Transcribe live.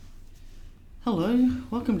Hello,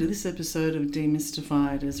 welcome to this episode of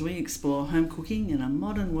Demystified as we explore home cooking in a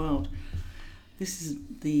modern world. This is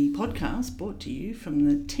the podcast brought to you from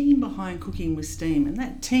the team behind Cooking with Steam, and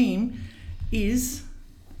that team is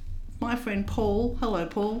my friend Paul. Hello,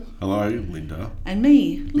 Paul. Hello, Linda. And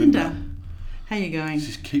me, Linda. How you going?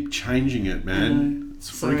 Just keep changing it, man.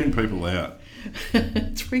 It's freaking people out.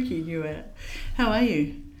 It's freaking you out. How are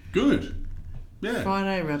you? Good. Yeah.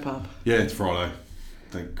 Friday wrap up. Yeah, it's Friday.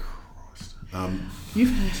 Thank Christ.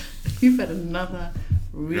 You've had another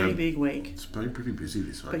really big week. It's been pretty busy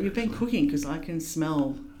this week. But you've been cooking because I can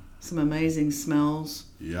smell some amazing smells.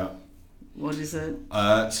 Yeah. What is it?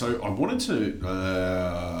 So I wanted to.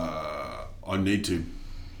 I need to.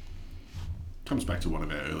 Comes back to one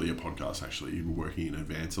of our earlier podcasts. Actually, even working in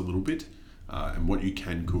advance a little bit, and what you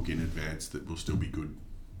can cook in advance that will still be good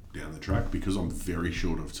down the track. Because I'm very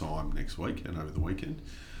short of time next week and over the weekend,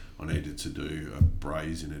 I needed to do a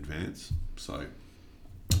braise in advance. So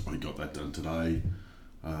I got that done today,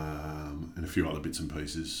 and a few other bits and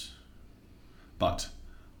pieces. But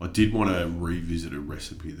I did want to revisit a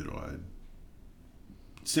recipe that I had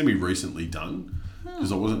semi-recently done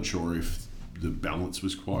because I wasn't sure if the balance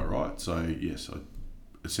was quite right. So yes, I'm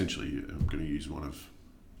going to use one of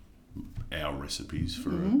our recipes for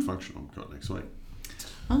a function I've got next week.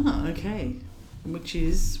 Ah, okay. Which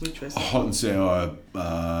recipe? Hot and sour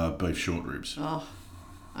beef short ribs. Oh,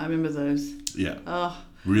 I remember those. Yeah. Oh,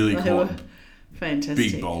 really they quite were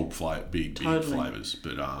fantastic. big, bold big flavours.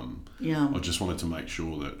 But Yum. I just wanted to make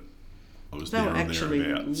sure that I was They there were and actually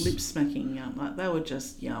thereabouts. lip-smacking yum. Like, they were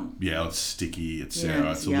just yum. Yeah, it's sticky, it's Yeah, sour,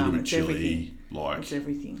 it's it's a little yum, bit it's chilly. everything. Like, It's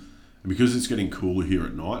everything. and because it's getting cooler here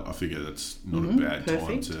at night, I figure that's not a bad perfect.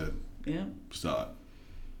 time to Yeah. start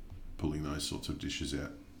pulling those sorts of dishes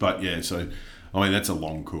out. But yeah, so I mean that's a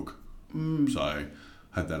long cook. So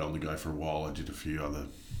had that on the go for a while. I did a few other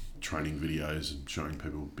training videos and showing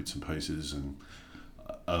people bits and pieces, and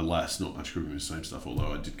alas, not much cooking the same stuff.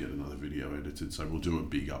 Although I did get another video edited, so we'll do a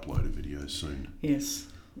big upload of videos soon. Yes.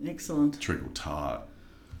 Excellent. Treacle tart,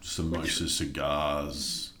 samosa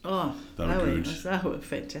cigars. Oh, They were good. They were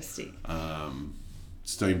fantastic.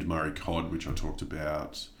 Steamed Murray cod, which I talked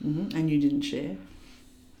about. And you didn't share.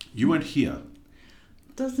 You weren't here.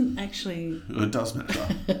 Doesn't actually. It does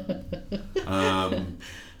matter.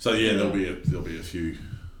 So yeah, there'll be a few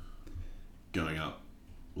going up.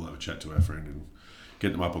 We'll have a chat to our friend and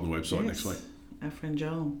get them up on the website next week. Our friend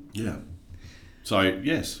Joel. Yeah. So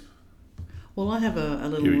yes. Well, I have a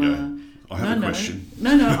little. Here we go. I have a question.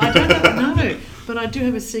 No, I don't know. But I do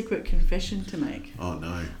have a secret confession to make. Oh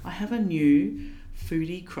no. I have a new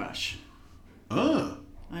foodie crush. Ah.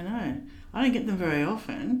 I know. I don't get them very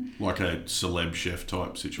often. Like a celeb chef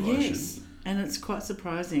type situation. Yes. And it's quite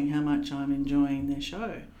surprising how much I'm enjoying their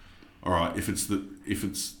show. All right. If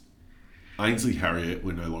it's Ainsley Harriet,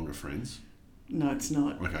 we're no longer friends. No, it's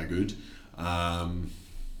not. Okay, good.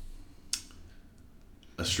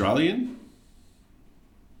 Australian?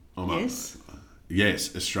 Yes.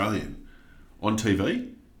 Yes, Australian. On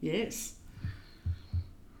TV? Yes.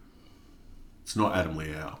 It's not Adam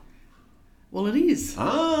Liao. Well, it is.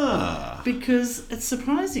 Ah. Because it's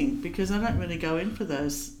surprising, because I don't really go in for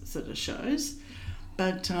those sort of shows.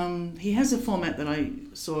 But he has a format that I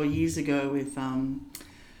saw years ago with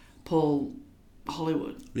Paul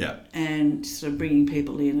Hollywood. Yeah. And sort of bringing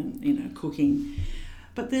people in and, cooking.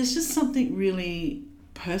 But there's just something really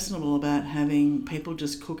personable about having people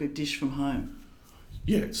just cook a dish from home.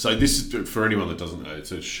 Yeah, so this is, for anyone that doesn't know,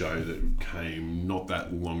 it's a show that came not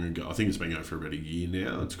that long ago. I think it's been going for about a year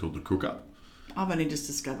now. It's called The Cook Up. I've only just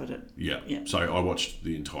discovered it. Yeah. So I watched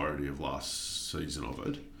the entirety of last season of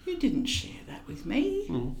it. You didn't share that with me.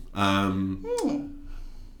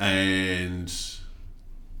 And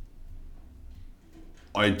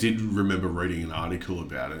I did remember reading an article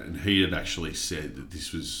about it, and he had actually said that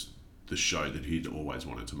this was the show that he'd always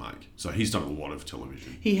wanted to make. So he's done a lot of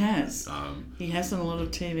television. He has. He has done a lot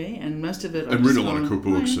of TV, and most of it. And written a lot of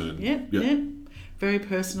cookbooks. Yep. Very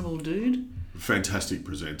personable dude. Fantastic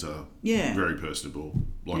presenter. Yeah. Very personable.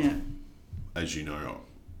 As you know,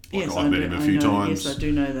 Yes, I've met him a few times. Yes, I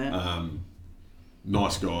do know that.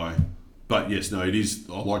 Nice guy. But yes, no, it is.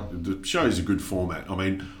 I like the show is a good format. I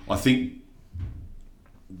mean, I think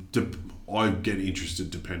I get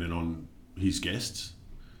interested depending on his guests.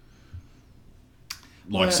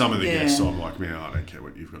 Like some of the guests, I'm like, man, I don't care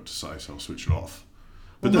what you've got to say, so I'll switch it off.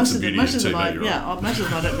 But that's the beauty of TV, right? Most of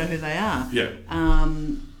them I don't know who they are. Yeah.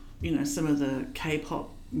 Some of the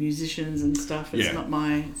K-pop musicians and stuff. It's Yeah. not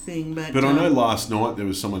my thing, but But I know last night there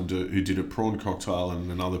was someone who did a prawn cocktail and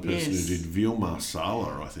another person Yes. who did veal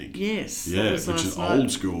marsala, I think. yes, that Yeah, was which last is night.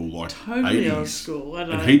 old school, like Totally 80s. old school. I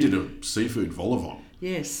know. And he did a seafood vol au vent.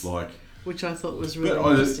 Yes, Like, which I thought was really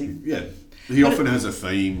but interesting. he But often has a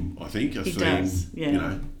theme, I think. He does, yeah. You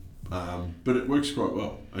know. But it works quite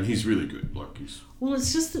well. And he's really good. Like, he's... Well,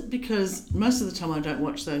 it's just that because most of the time I don't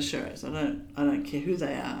watch those shows. I don't care who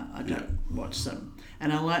they are. I don't watch them.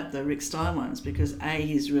 And I like the Rick Stein ones because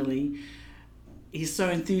he's so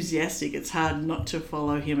enthusiastic. It's hard not to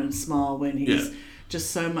follow him and smile when he's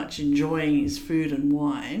just so much enjoying his food and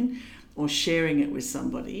wine or sharing it with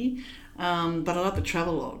somebody. But I like the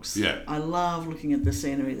travelogues. Yeah. I love looking at the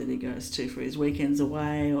scenery that he goes to for his weekends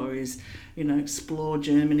away or his, explore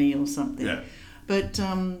Germany or something. Yeah. But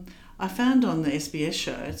I found on the SBS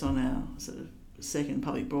show, it's on our sort of second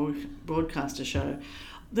public broadcaster show,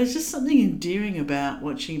 there's just something endearing about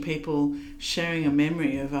watching people sharing a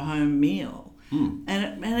memory of a home meal.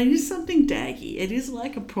 And it is something daggy. It is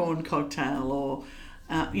like a prawn cocktail or,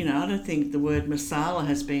 I don't think the word masala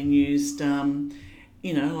has been used,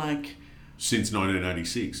 like... Since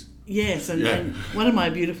 1986. Yes, and one of my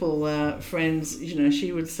beautiful friends,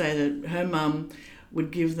 she would say that her mum would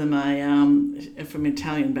give them from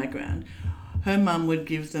Italian background, her mum would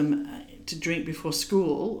give them to drink before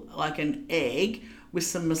school, like an egg with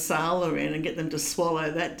some masala in and get them to swallow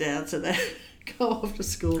that down so they go off to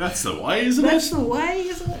school. That's the way, isn't That's it? the way,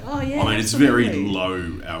 isn't it? Oh, yeah. I mean, it's absolutely. very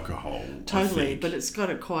low alcohol. Totally, I think. but it's got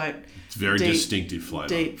a quite... It's very distinctive flavour.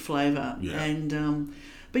 Deep flavour. Yeah. And...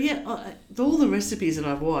 But yeah, all the recipes that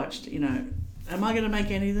I've watched, am I going to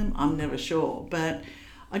make any of them? I'm never sure. But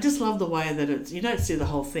I just love the way that you don't see the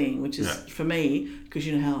whole thing, which is, for me, because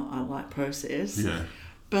you know how I like process. Yeah.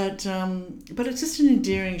 But it's just an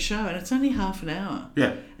endearing show, and it's only half an hour.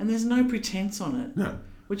 Yeah. And there's no pretense on it. No.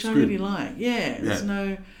 Which It's I good. really like. Yeah. There's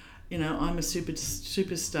no, I'm a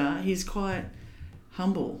superstar. He's quite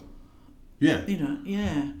humble. Yeah.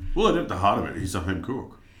 Yeah. Well, at the heart of it, he's a home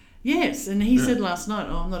cook. Yes, and he said last night,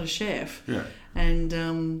 I'm not a chef. Yeah. And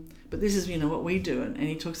but this is, what we do. And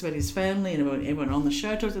he talks about his family and everyone on the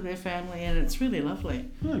show talks about their family, and it's really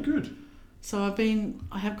lovely. Oh, good. So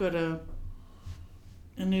I have got a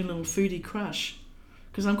new little foodie crush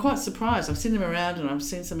because I'm quite surprised. I've seen him around and I've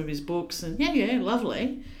seen some of his books and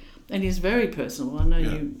lovely. And he's very personal. I know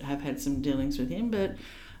you have had some dealings with him, but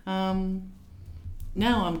now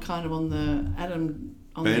I'm kind of on the Adam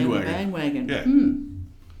bandwagon. Yeah.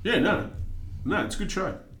 Yeah, no, it's a good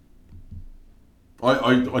show.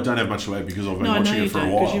 I don't have much to add because I've been watching it for a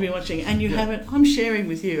while. Because you've been watching, and you haven't. I'm sharing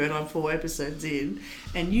with you, and I'm 4 episodes in,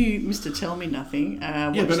 and you, Mr. Tell Me Nothing,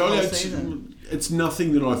 watched the whole season. It's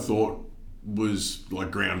nothing that I thought was like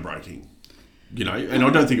groundbreaking, and I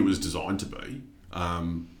don't think it was designed to be.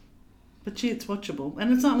 But gee, it's watchable,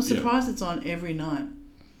 and I'm surprised it's on every night,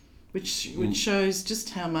 which shows just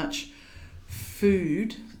how much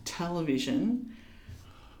food television.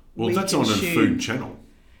 Well, that's on a food channel.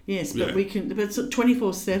 Yes, but but it's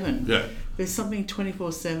 24/7. Yeah. There's something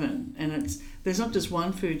 24/7, and there's not just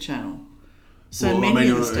one food channel. So many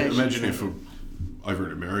of the stations. Imagine if over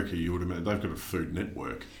in America you would imagine they've got a food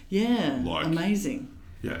network. Yeah, amazing.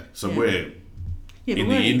 Yeah, so we're in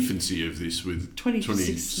the infancy of this with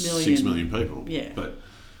 26 million people. Yeah, but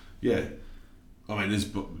I mean, there's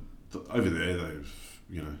over there they've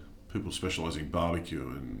people specialising in barbecue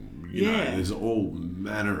and there's all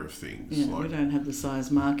manner of things. Yeah, we don't have the size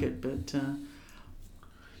market, but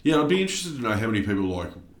I'd be interested to know how many people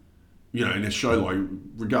in a show like,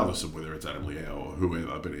 regardless of whether it's Adam Liao or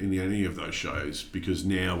whoever, but in any of those shows, because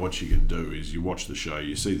now what you can do is you watch the show,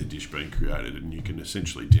 you see the dish being created, and you can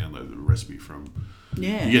essentially download the recipe from.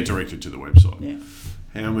 Yeah. You get directed to the website. Yeah.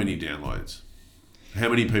 How many downloads? How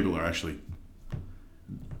many people are actually?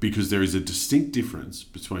 Because there is a distinct difference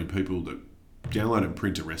between people that download and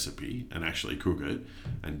print a recipe and actually cook it,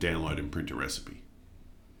 and download and print a recipe.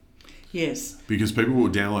 Yes. Because people will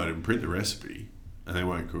download and print the recipe, and they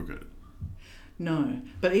won't cook it. No,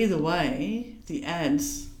 but either way, the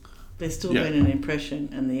ads, there's still been an impression,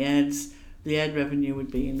 and the ad revenue would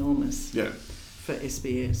be enormous. Yeah. For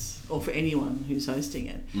SBS or for anyone who's hosting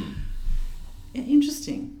it. Yeah,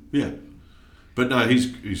 interesting. Yeah, but no, he's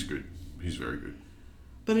good. He's very good.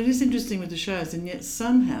 But it is interesting with the shows, and yet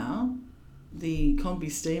somehow the Combi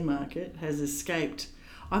Steam market has escaped.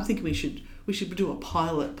 I think we should do a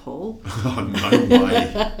pilot, Paul. Oh, no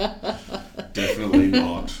way. Definitely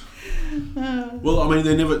not. Well, I mean,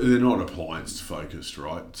 they're not appliance focused,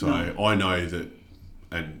 right? So no. I know that,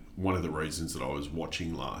 and one of the reasons that I was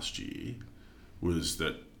watching last year was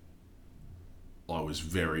that I was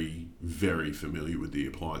very, very familiar with the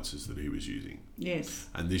appliances that he was using. Yes.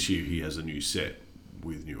 And this year he has a new set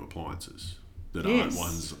with new appliances that Yes. aren't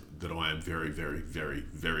ones that I am very, very, very,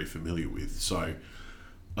 very familiar with. So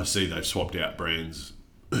I see they've swapped out brands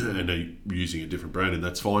and they're using a different brand, and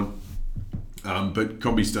that's fine. But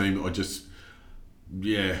Combi Steam, I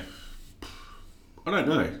don't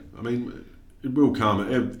know. I mean, it will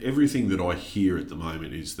come. Everything that I hear at the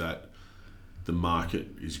moment is that the market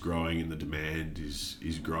is growing and the demand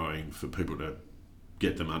is growing for people to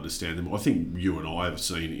get them, understand them. I think you and I have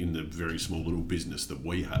seen in the very small little business that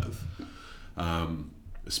we have,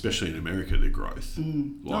 especially in America, the growth.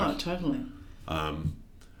 Totally.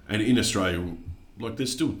 And in Australia, like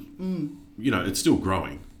there's still, it's still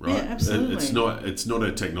growing, right? Yeah, absolutely. It's not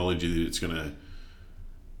a technology that it's going to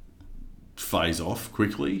phase off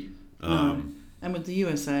quickly. No. And with the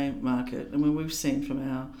USA market, I mean, we've seen from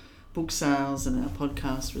our book sales and our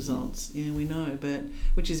podcast results, we know,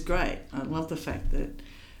 which is great. I love the fact that,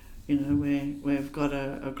 we've got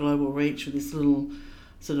a global reach with this little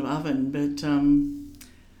sort of oven,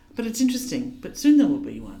 but it's interesting. But soon there will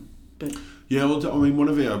be one. But yeah, well, I mean, one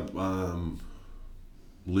of our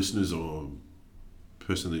listeners or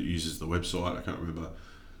person that uses the website, I can't remember,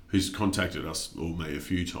 who's contacted us or me a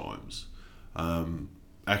few times,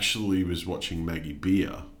 actually was watching Maggie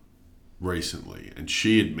Beer recently, and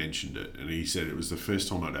she had mentioned it, and he said it was the first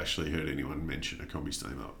time I'd actually heard anyone mention a Combi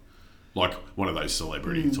Steamer, like one of those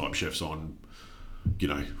celebrity type chefs on,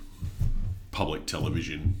 public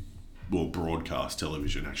television or broadcast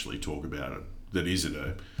television actually talk about it. That isn't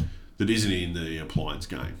in the appliance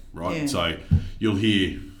game, right? Yeah. So you'll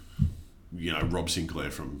hear, Rob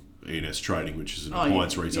Sinclair from E&S Trading, which is an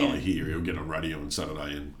appliance retailer here. He'll get on radio on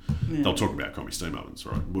Saturday and they'll talk about Combi Steam ovens,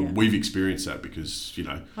 right? Well, we've experienced that because,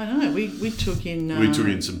 I know, we took in... we took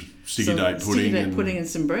in some sticky date pudding. And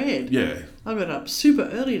some bread. Yeah. I got up super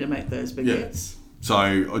early to make those baguettes. Yeah. So,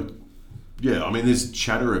 I mean, there's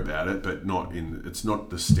chatter about it, but it's not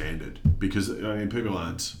the standard because, people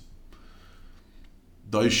aren't...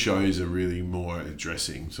 Those shows are really more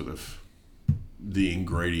addressing sort of the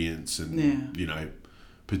ingredients and,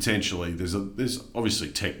 potentially there's obviously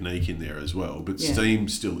technique in there as well, but steam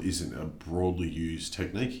still isn't a broadly used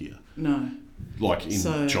technique here. No. Like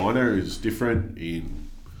in China it's different, in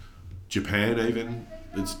Japan even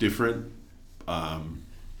it's different.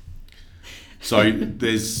 So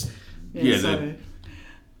there's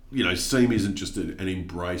steam isn't just an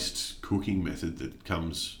embraced cooking method that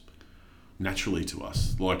comes naturally to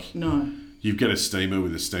us. Like you've got a steamer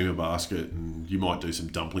with a steamer basket, and you might do some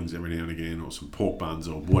dumplings every now and again, or some pork buns,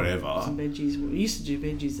 or whatever. Some veggies. We used to do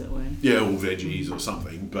veggies that way. Yeah, or veggies or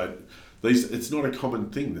something. But it's not a common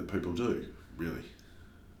thing that people do, really.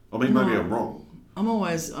 I mean, maybe I'm wrong. I know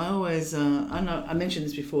I mentioned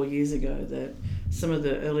this before years ago that some of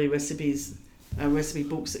the early recipe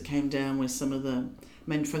books that came down with some of the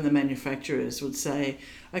from the manufacturers would say,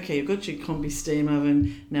 okay, you've got your Combi Steam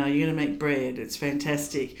oven, now you're going to make bread, it's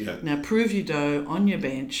fantastic. Yeah. Now prove your dough on your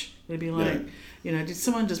bench. It'd be like, did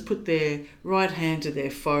someone just put their right hand to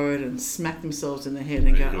their forehead and smack themselves in the head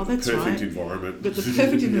and go, oh, that's right. Perfect environment. But the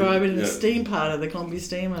perfect environment in the steam part of the Combi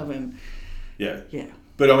Steam oven. Yeah. Yeah.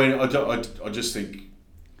 But I mean, I just think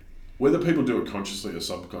whether people do it consciously or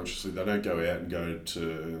subconsciously, they don't go out and go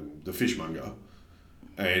to the fishmonger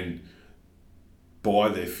and buy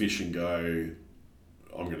their fish and go,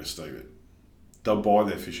 I'm going to steam it. They'll buy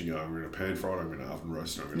their fish and go, I'm going to pan fry it, I'm going to oven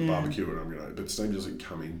roast it, I'm going to barbecue it, but steam doesn't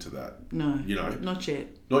come into that. No, not yet.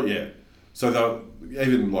 Not yet. So they'll,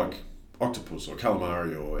 even like octopus or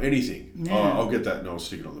calamari or anything, I'll get that and I'll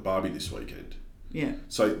stick it on the barbie this weekend. Yeah.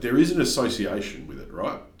 So there is an association with it,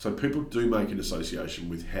 right? So people do make an association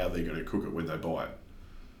with how they're going to cook it when they buy it.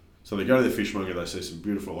 So they go to the fishmonger, they see some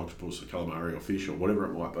beautiful octopus or calamari or fish or whatever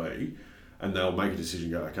it might be, and they'll make a decision,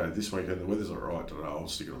 go, okay, this weekend the weather's all right, I'll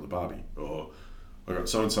stick it on the barbie. Or I've got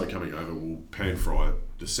so-and-so coming over, we'll pan fry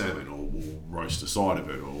the salmon, or we'll roast a side of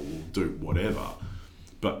it, or we'll do whatever.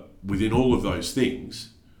 But within all of those things,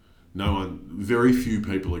 very few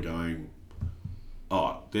people are going,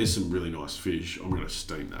 oh, there's some really nice fish, I'm going to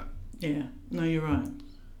steam that. Yeah, no, you're right.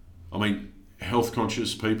 I mean, health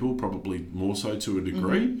conscious people, probably more so to a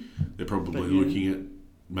degree, they're probably looking at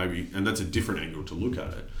maybe, and that's a different angle to look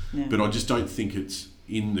at it. Yeah. But I just don't think it's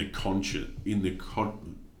in the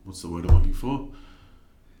what's the word I'm looking for?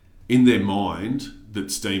 In their mind that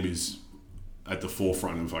steam is at the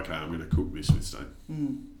forefront of, okay, I'm going to cook this with steam.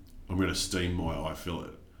 I'm going to steam my eye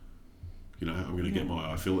fillet. I'm going to get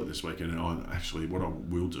my eye fillet this weekend, and what I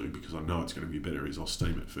will do, because I know it's going to be better, is I'll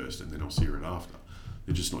steam it first and then I'll sear it after.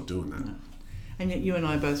 They're just not doing that. No. And yet you and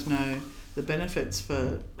I both know the benefits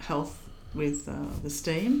for health with the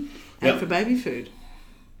steam and Yep. for baby food.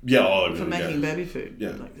 Yeah, For making baby food.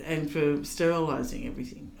 Yeah. And for sterilising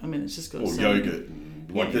everything. I mean, it's just got or so yogurt. And,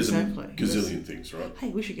 there's exactly. a gazillion things, right? Hey,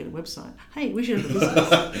 we should get a website. Hey, we should have a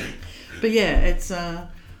business. But yeah, it's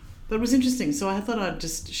but it was interesting. So I thought I'd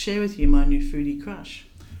just share with you my new foodie crush.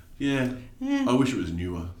 Yeah. Yeah. I wish it was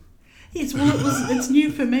newer. It's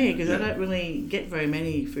new for me because I Yeah. don't really get very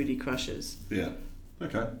many foodie crushes. Yeah.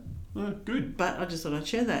 Okay. Oh, good. But I just thought I'd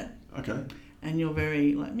share that. Okay. And you're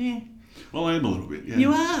very like, meh. Well, I am a little bit. Yeah.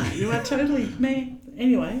 You are. You are totally meh.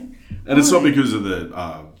 Anyway. And it's not Alright. because of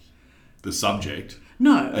the subject.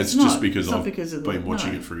 No, It's not. just because It's not I've because of been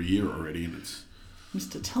watching no. it for a year already, and it's.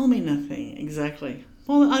 Mr. Tell Me Nothing. Exactly.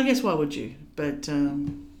 Well, I guess why would you? But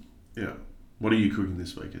Yeah. What are you cooking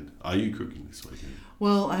this weekend? Are you cooking this weekend?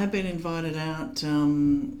 well, I have been invited out to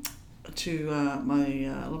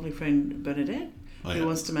my lovely friend Bernadette, Oh, who yeah.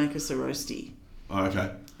 wants to make us a roastie. Oh,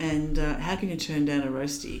 okay. And how can you turn down a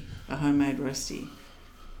roastie, a homemade roastie?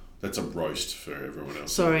 That's a roast for everyone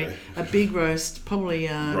else. Sorry, out a big roast, probably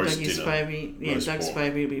Roast Dougie's dinner. favourite. Yeah, Roast Doug's pork.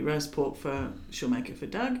 favourite will be roast pork she'll make it for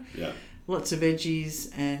Doug. there. Yeah. Lots of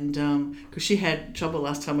veggies, and because she had trouble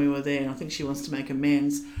last time we were there, and I think she wants to make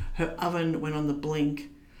amends. Her oven went on the blink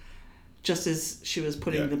just as she was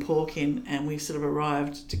putting Yeah. the pork in, and we sort of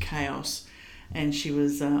arrived to chaos, and she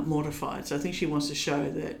was mortified. So I think she wants to show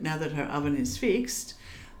that now that her oven is fixed,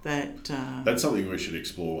 that That's something we should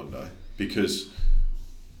explore one day, because,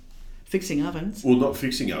 fixing ovens. well, not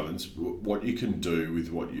fixing ovens, what you can do with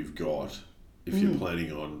what you've got if Mm. you're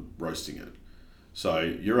planning on roasting it. So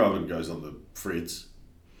your oven goes on the fritz.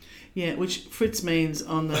 Yeah, which Fritz means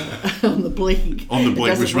on the on the blink. On the It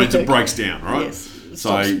blink, doesn't which means it work. breaks down, right? Yes. So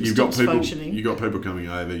Stops- you've got stops people, functioning. you've got people coming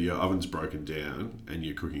over. Your oven's broken down, and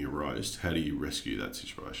you're cooking a roast. How do you rescue that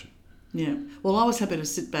situation? Yeah. Well, I was happy to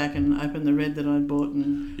sit back and open the red that I'd bought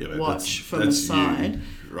and Yeah, but watch from the that's side.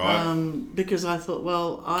 you, right? Because I thought,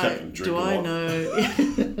 well, Captain Drink do a I lot.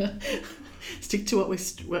 know? Stick to what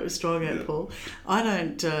we're strong at, Yeah. Paul. I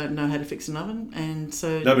don't know how to fix an oven, and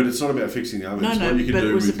so No, but it's not about fixing the oven. no, It's what you can but do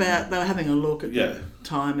it was with, about they were having a look at Yeah. the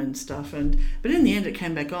time and stuff, but in the end it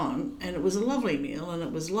came back on, and it was a lovely meal, and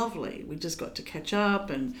it was lovely. We just got to catch up,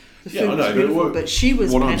 and the food Yeah, I was know. beautiful. But she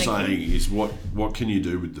was What panicking. I'm saying is, what can you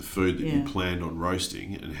do with the food that you Yeah. planned on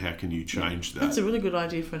roasting, and how can you change that? That's a really good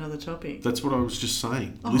idea for another topic. That's what I was just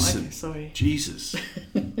saying. Oh, Listen, okay, sorry. Jesus,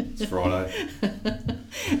 it's Friday.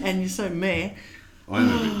 And you're so meh. I am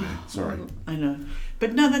a bit mad. Sorry. I know.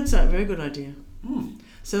 But no, that's a very good idea. Hmm.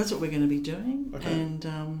 So that's what we're going to be doing. Okay. And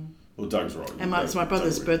Well, Doug's right. it's my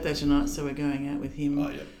brother's Doug- birthday tonight, so we're going out with him Oh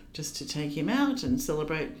yeah. just to take him out and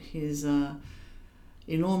celebrate his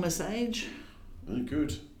enormous age. Oh,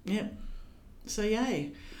 good. Yep. So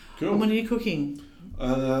yay. Cool. And when are you cooking?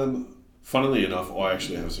 Funnily enough, I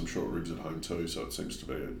actually have some short ribs at home too, so it seems to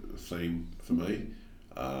be a theme for me.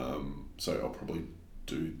 So I'll probably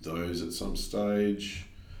do those at some stage.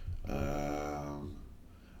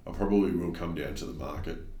 I probably will come down to the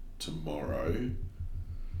market tomorrow.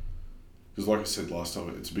 Because like I said last time,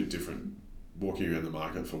 it's a bit different walking around the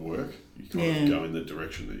market for work. You kind Yeah. of go in the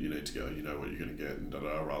direction that you need to go, you know what you're going to get, and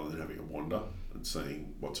rather than having a wander and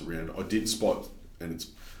seeing what's around. I did spot, and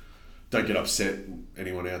don't get upset,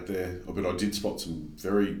 anyone out there, but I did spot some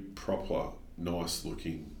very proper, nice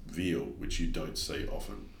looking veal, which you don't see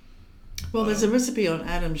often. Well, there's a recipe on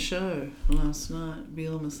Adam's show last night,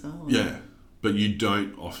 veal masala. Yeah, but you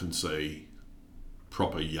don't often see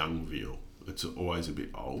proper young veal. It's always a bit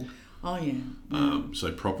old. Oh, yeah.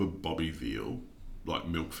 So proper bobby veal, like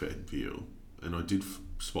milk-fed veal. And I did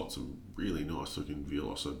spot some really nice looking veal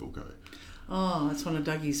ossobuco. Oh, that's one of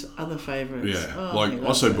Dougie's other favourites. Yeah, Oh, like he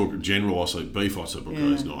loves ossobuco, general beef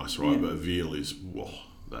ossobuco is Yeah, nice, right? yeah. But veal is, whoa,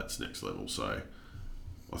 that's next level. So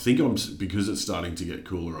I think because it's starting to get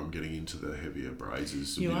cooler, I'm getting into the heavier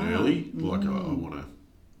braises a You bit are. early. Like I want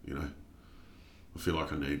to, I feel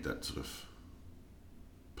like I need that sort of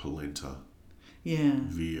polenta, Yeah.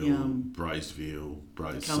 veal, Yum. braised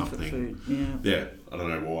Comfort something. food, yeah. Yeah, I don't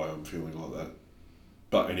know why I'm feeling like that.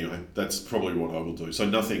 But anyway, that's probably what I will do. So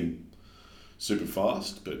nothing super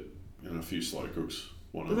fast, but a few slow cooks.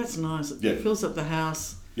 Why But not? that's nice. It Yeah. fills up the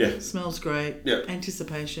house. Yeah. Smells great. Yeah.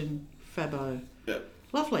 Anticipation. Fabbo. Yeah.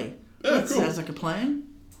 Lovely. Yeah, That cool. sounds like a plan.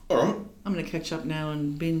 All right. I'm going to catch up now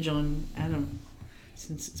and binge on Adam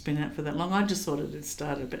since it's been out for that long. I just thought it had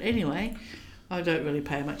started. But anyway, I don't really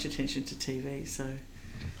pay much attention to TV, so...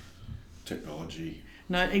 Technology.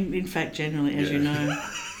 No, in fact, generally, as you Yeah. know.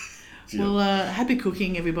 Yeah. Well, happy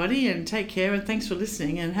cooking, everybody, and take care, and thanks for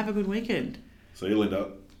listening, and have a good weekend. See you, Linda.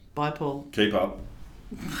 Bye, Paul. Keep up.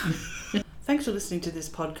 Thanks for listening to this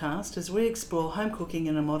podcast as we explore home cooking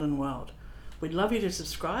in a modern world. We'd love you to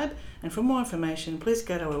subscribe, and for more information, please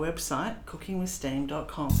go to our website,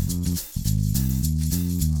 cookingwithsteam.com.